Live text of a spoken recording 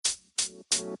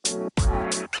Good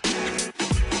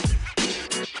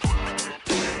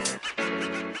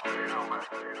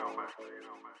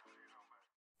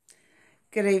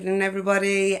evening,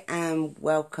 everybody, and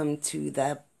welcome to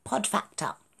the Pod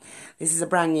Factor. This is a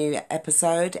brand new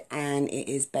episode, and it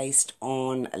is based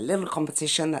on a little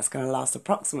competition that's going to last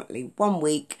approximately 1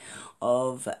 week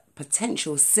of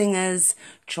potential singers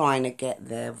trying to get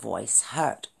their voice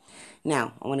heard.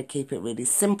 Now, I want to keep it really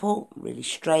simple, really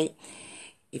straight.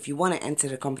 If you want to enter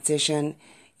the competition,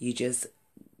 you just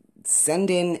send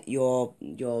in your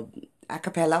a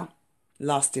cappella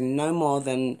lasting no more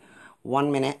than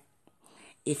 1 minute.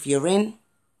 If you're in,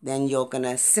 then you're going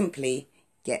to simply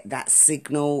get that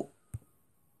signal.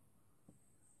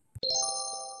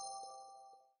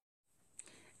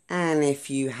 And if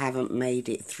you haven't made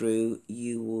it through,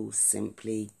 you will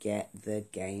simply get the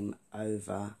game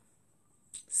over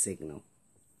signal.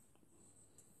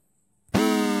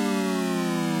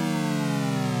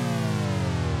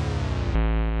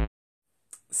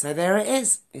 So there it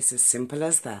is. It's as simple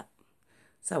as that.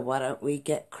 So why don't we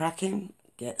get cracking,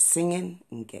 get singing,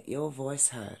 and get your voice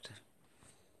heard.